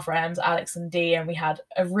two of our friends, Alex and Dee, and we had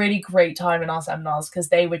a really great time in our seminars, because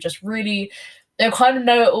they were just really, they were kind of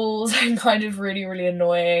know-it-alls and kind of really, really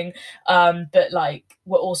annoying, but like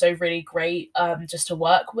were also really great just to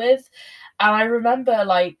work with. And I remember,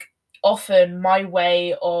 like, often my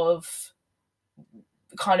way of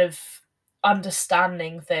kind of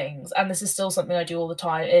understanding things, and this is still something I do all the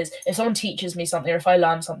time, is if someone teaches me something or if I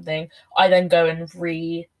learn something, I then go and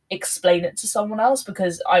explain it to someone else,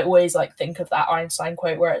 because I always like think of that Einstein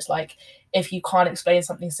quote where it's like, if you can't explain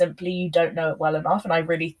something simply, you don't know it well enough. And I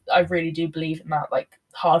really do believe in that, like,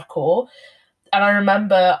 hardcore. And I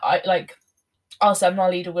remember our seminar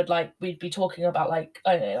leader would, like, we'd be talking about, like,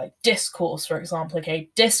 I don't know, like discourse, for example. Okay,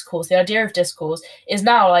 discourse, the idea of discourse is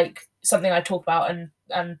now like something I talk about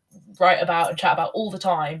and write about and chat about all the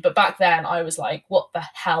time. But back then I was like, what the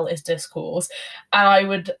hell is discourse?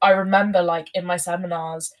 And I remember, like, in my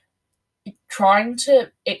seminars trying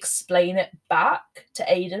to explain it back to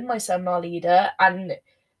Aidan, my seminar leader, and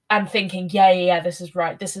thinking, yeah, this is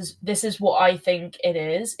right. This is what I think it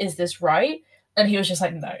is. Is this right? And he was just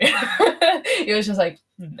like, no. He was just like,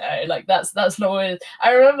 no, like, that's not what it is.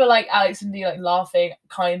 I remember, like, Alex and Dee, like, laughing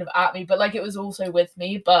kind of at me, but like, it was also with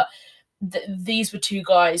me. But these were two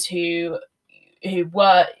guys who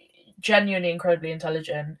were genuinely incredibly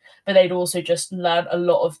intelligent, but they'd also just learned a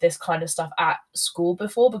lot of this kind of stuff at school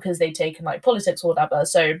before, because they'd taken like politics or whatever.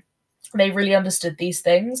 So they really understood these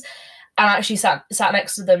things. And I actually sat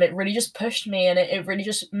next to them. It really just pushed me, and it really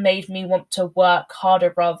just made me want to work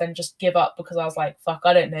harder rather than just give up, because I was like, fuck,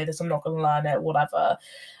 I don't know this, I'm not going to learn it, whatever.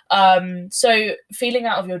 So feeling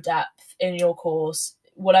out of your depth in your course,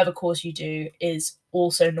 whatever course you do, is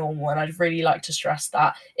also normal. And I'd really like to stress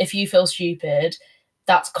that if you feel stupid,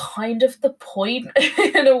 that's kind of the point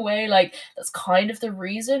in a way. Like, that's kind of the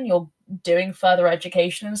reason you're doing further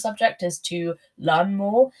education in a subject, is to learn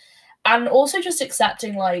more. And also just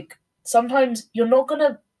accepting, like, sometimes you're not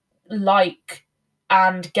gonna like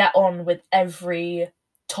and get on with every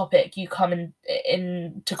topic you come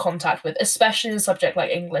into contact with, especially in a subject like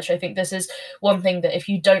English. I think this is one thing that if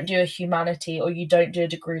you don't do a humanity or you don't do a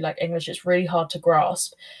degree like English, it's really hard to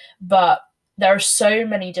grasp. But there are so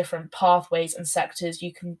many different pathways and sectors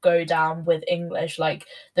you can go down with English. Like,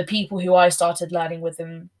 the people who I started learning with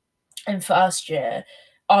in first year,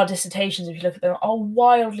 our dissertations, if you look at them, are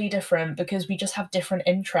wildly different, because we just have different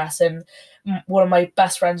interests. And one of my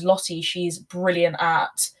best friends, Lottie, she's brilliant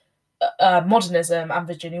at modernism and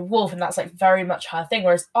Virginia Woolf, and that's like very much her thing,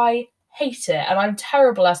 whereas I hate it and I'm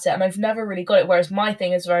terrible at it and I've never really got it. Whereas my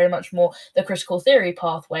thing is very much more the critical theory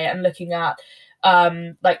pathway and looking at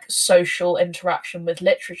like social interaction with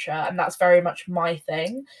literature, and that's very much my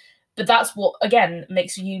thing. But that's what, again,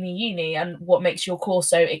 makes uni, and what makes your course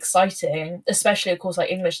so exciting, especially a course like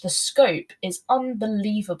English. The scope is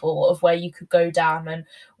unbelievable of where you could go down and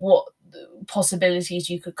what possibilities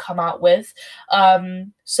you could come out with.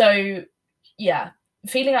 So yeah,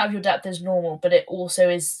 feeling out of your depth is normal, but it also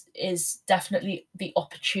is definitely the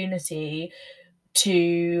opportunity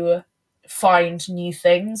to find new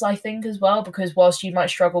things, I think, as well, because whilst you might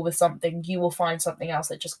struggle with something, you will find something else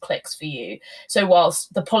that just clicks for you. So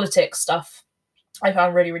whilst the politics stuff I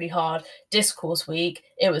found really, really hard, discourse week,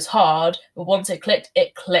 it was hard, but once it clicked,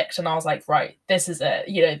 and I was like, right, this is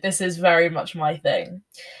it. This is very much my thing.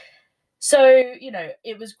 So,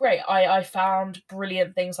 it was great. I found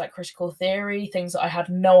brilliant things like critical theory, things that I had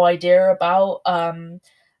no idea about.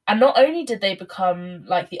 And not only did they become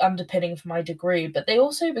like the underpinning for my degree, but they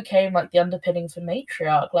also became like the underpinning for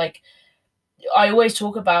Matriarch. Like, I always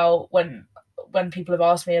talk about when people have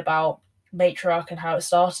asked me about Matriarch and how it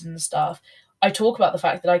started and stuff, I talk about the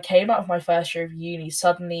fact that I came out of my first year of uni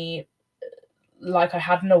suddenly, like, I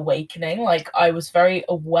had an awakening. Like, I was very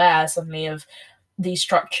aware suddenly of these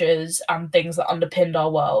structures and things that underpinned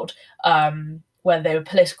our world, whether they were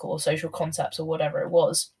political or social concepts or whatever it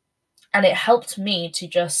was. And it helped me to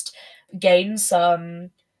just gain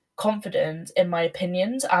some confidence in my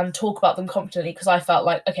opinions and talk about them confidently, because I felt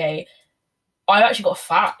like, okay, I've actually got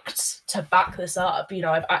facts to back this up.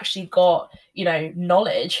 I've actually got,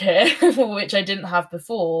 knowledge here, which I didn't have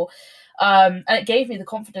before. And it gave me the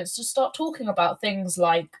confidence to start talking about things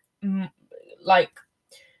like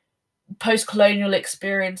post-colonial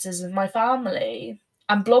experiences in my family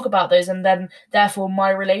and blog about those, and then therefore my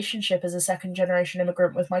relationship as a second generation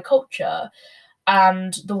immigrant with my culture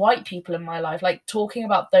and the white people in my life, like talking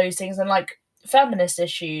about those things, and like feminist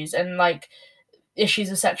issues and like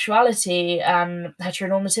issues of sexuality and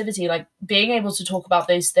heteronormativity, like being able to talk about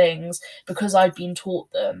those things because I've been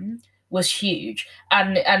taught them was huge.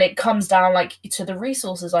 And it comes down like to the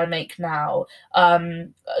resources I make now.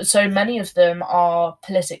 So many of them are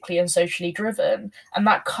politically and socially driven, and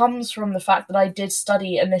that comes from the fact that I did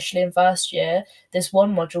study initially in first year this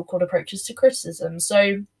one module called Approaches to Criticism.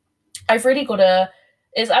 So I've really got to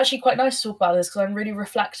it's actually quite nice to talk about this because I'm really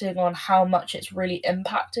reflecting on how much it's really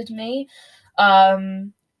impacted me,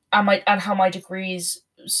 and how my degrees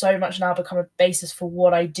so much now become a basis for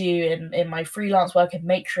what I do in my freelance work, in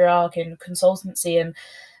Matriarch, in consultancy,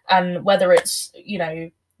 and whether it's,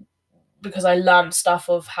 because I learned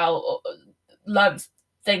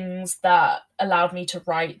things that allowed me to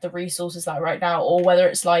write the resources that I write now, or whether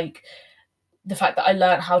it's like the fact that I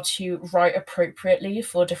learned how to write appropriately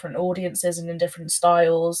for different audiences and in different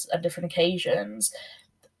styles and different occasions.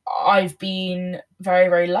 I've been very,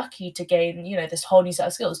 very lucky to gain, this whole new set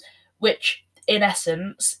of skills, which in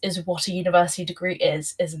essence is what a university degree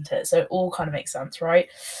is, isn't it? So it all kind of makes sense, right?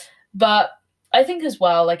 But I think as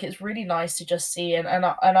well, like, it's really nice to just see, and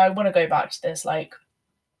I want to go back to this, like,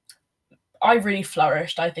 I really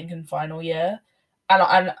flourished, I think, in final year.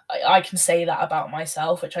 And I can say that about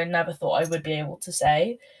myself, which I never thought I would be able to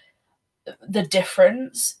say. The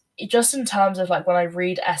difference, just in terms of like when I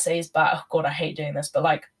read essays back, oh God, I hate doing this, but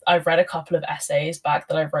like I've read a couple of essays back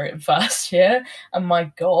that I wrote in first year, and my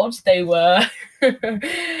God, they were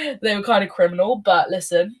they were kind of criminal. But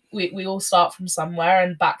listen, we all start from somewhere,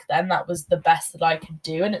 and back then that was the best that I could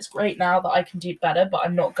do, and it's great now that I can do better. But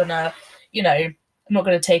I'm not gonna, I'm not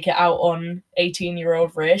gonna take it out on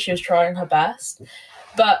 18-year-old Rhea. She was trying her best,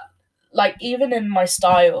 but like even in my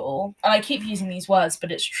style, and I keep using these words,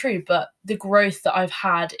 but it's true, but the growth that I've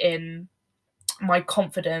had in my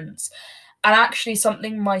confidence, and actually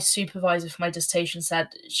something my supervisor for my dissertation said,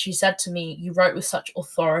 she said to me, you wrote with such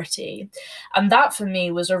authority. And that for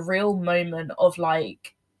me was a real moment of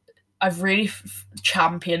like, I've really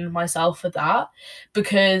championed myself for that,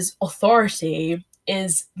 because authority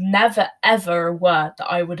is never ever a word that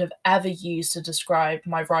I would have ever used to describe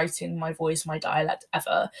my writing, my voice, my dialect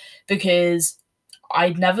ever, because I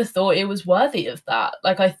never thought it was worthy of that.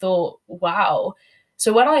 Like I thought, wow.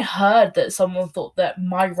 So when I heard that someone thought that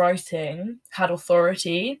my writing had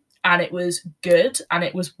authority and it was good and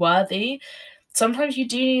it was worthy, sometimes you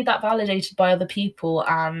do need that validated by other people,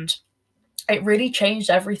 and it really changed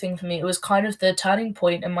everything for me. It was kind of the turning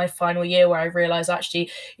point in my final year where I realized, actually,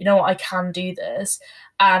 you know what, I can do this.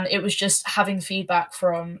 And it was just having feedback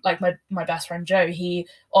from like my best friend Joe. We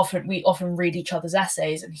often read each other's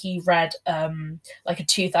essays, and he read like a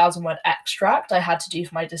 2,000 word extract I had to do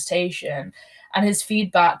for my dissertation. And his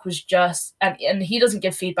feedback was just, and he doesn't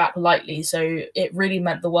give feedback lightly, so it really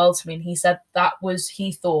meant the world to me. And he said that was,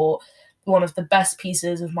 he thought, one of the best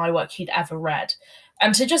pieces of my work he'd ever read.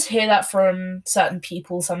 And to just hear that from certain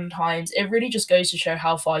people sometimes, it really just goes to show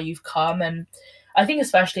how far you've come. And I think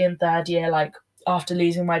especially in third year, like after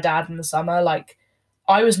losing my dad in the summer, like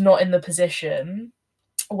I was not in the position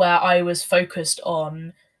where I was focused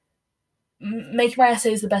on making my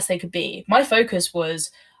essays the best they could be. My focus was,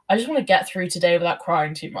 I just want to get through today without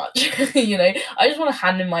crying too much. I just want to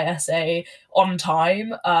hand in my essay on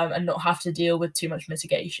time, and not have to deal with too much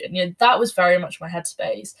mitigation. That was very much my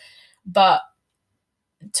headspace. But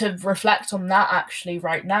to reflect on that actually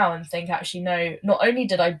right now and think, actually, no, not only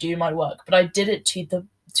did I do my work, but I did it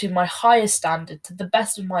to my highest standard, to the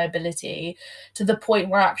best of my ability, to the point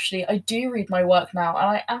where actually I do read my work now and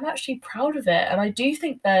I am actually proud of it. And I do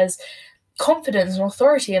think there's confidence and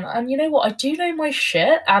authority, and you know what, I do know my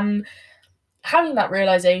shit. And having that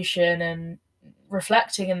realization and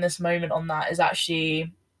reflecting in this moment on that is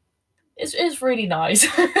actually, it's really nice.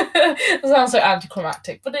 It sounds so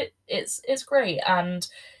anticlimactic, but it's great. And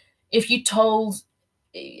if you told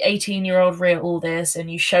 18-year-old Rhea all this and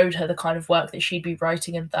you showed her the kind of work that she'd be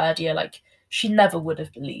writing in third year, like, she never would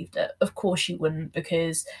have believed it. Of course she wouldn't,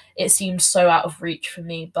 because it seemed so out of reach for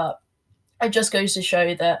me. But it just goes to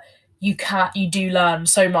show that you do learn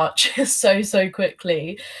so much so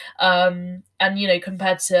quickly. And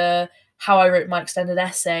compared to how I wrote my extended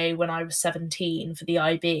essay when I was 17 for the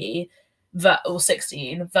IB, or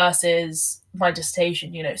 16, versus my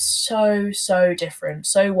dissertation, so different,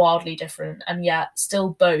 so wildly different, and yet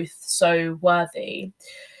still both so worthy.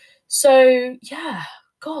 So yeah,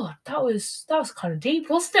 God, that was kind of deep,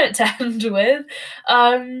 wasn't it, to end with?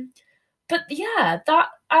 But yeah, that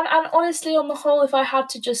and honestly, on the whole, if I had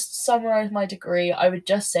to just summarize my degree, I would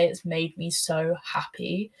just say it's made me so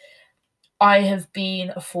happy. I have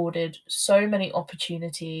been afforded so many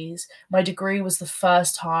opportunities. My degree was the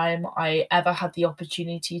first time I ever had the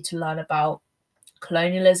opportunity to learn about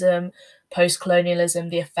colonialism, post-colonialism,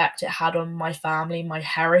 the effect it had on my family, my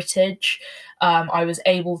heritage. I was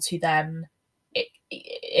able to then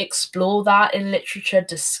explore that in literature,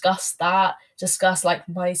 discuss like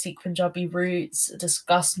my Sikh Punjabi roots,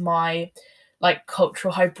 discuss my like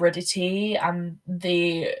cultural hybridity and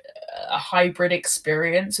the hybrid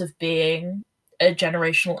experience of being a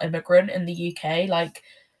generational immigrant in the UK. Like,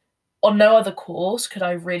 on no other course could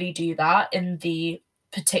I really do that in the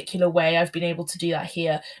particular way I've been able to do that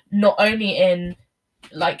here, not only in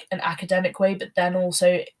like an academic way, but then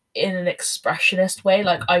also in an expressionist way.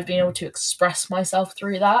 Like, I've been able to express myself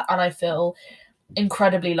through that, and I feel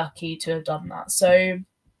incredibly lucky to have done that. So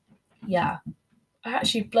yeah, I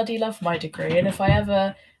actually bloody love my degree, and if I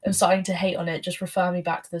ever am starting to hate on it, just refer me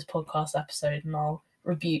back to this podcast episode and I'll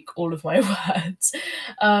rebuke all of my words.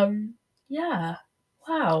 Yeah.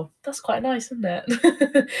 Wow, that's quite nice, isn't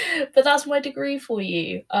it? But that's my degree for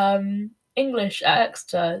you. English at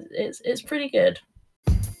Exeter, it's pretty good.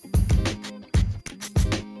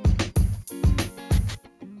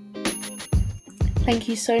 Thank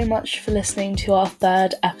you so much for listening to our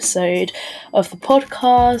third episode of the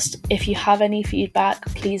podcast. If you have any feedback,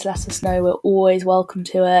 please let us know. We're always welcome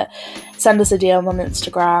to it. Send us a DM on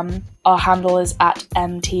Instagram. Our handle is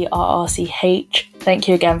 @MTRRCH. Thank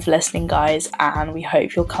you again for listening, guys, and we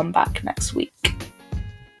hope you'll come back next week.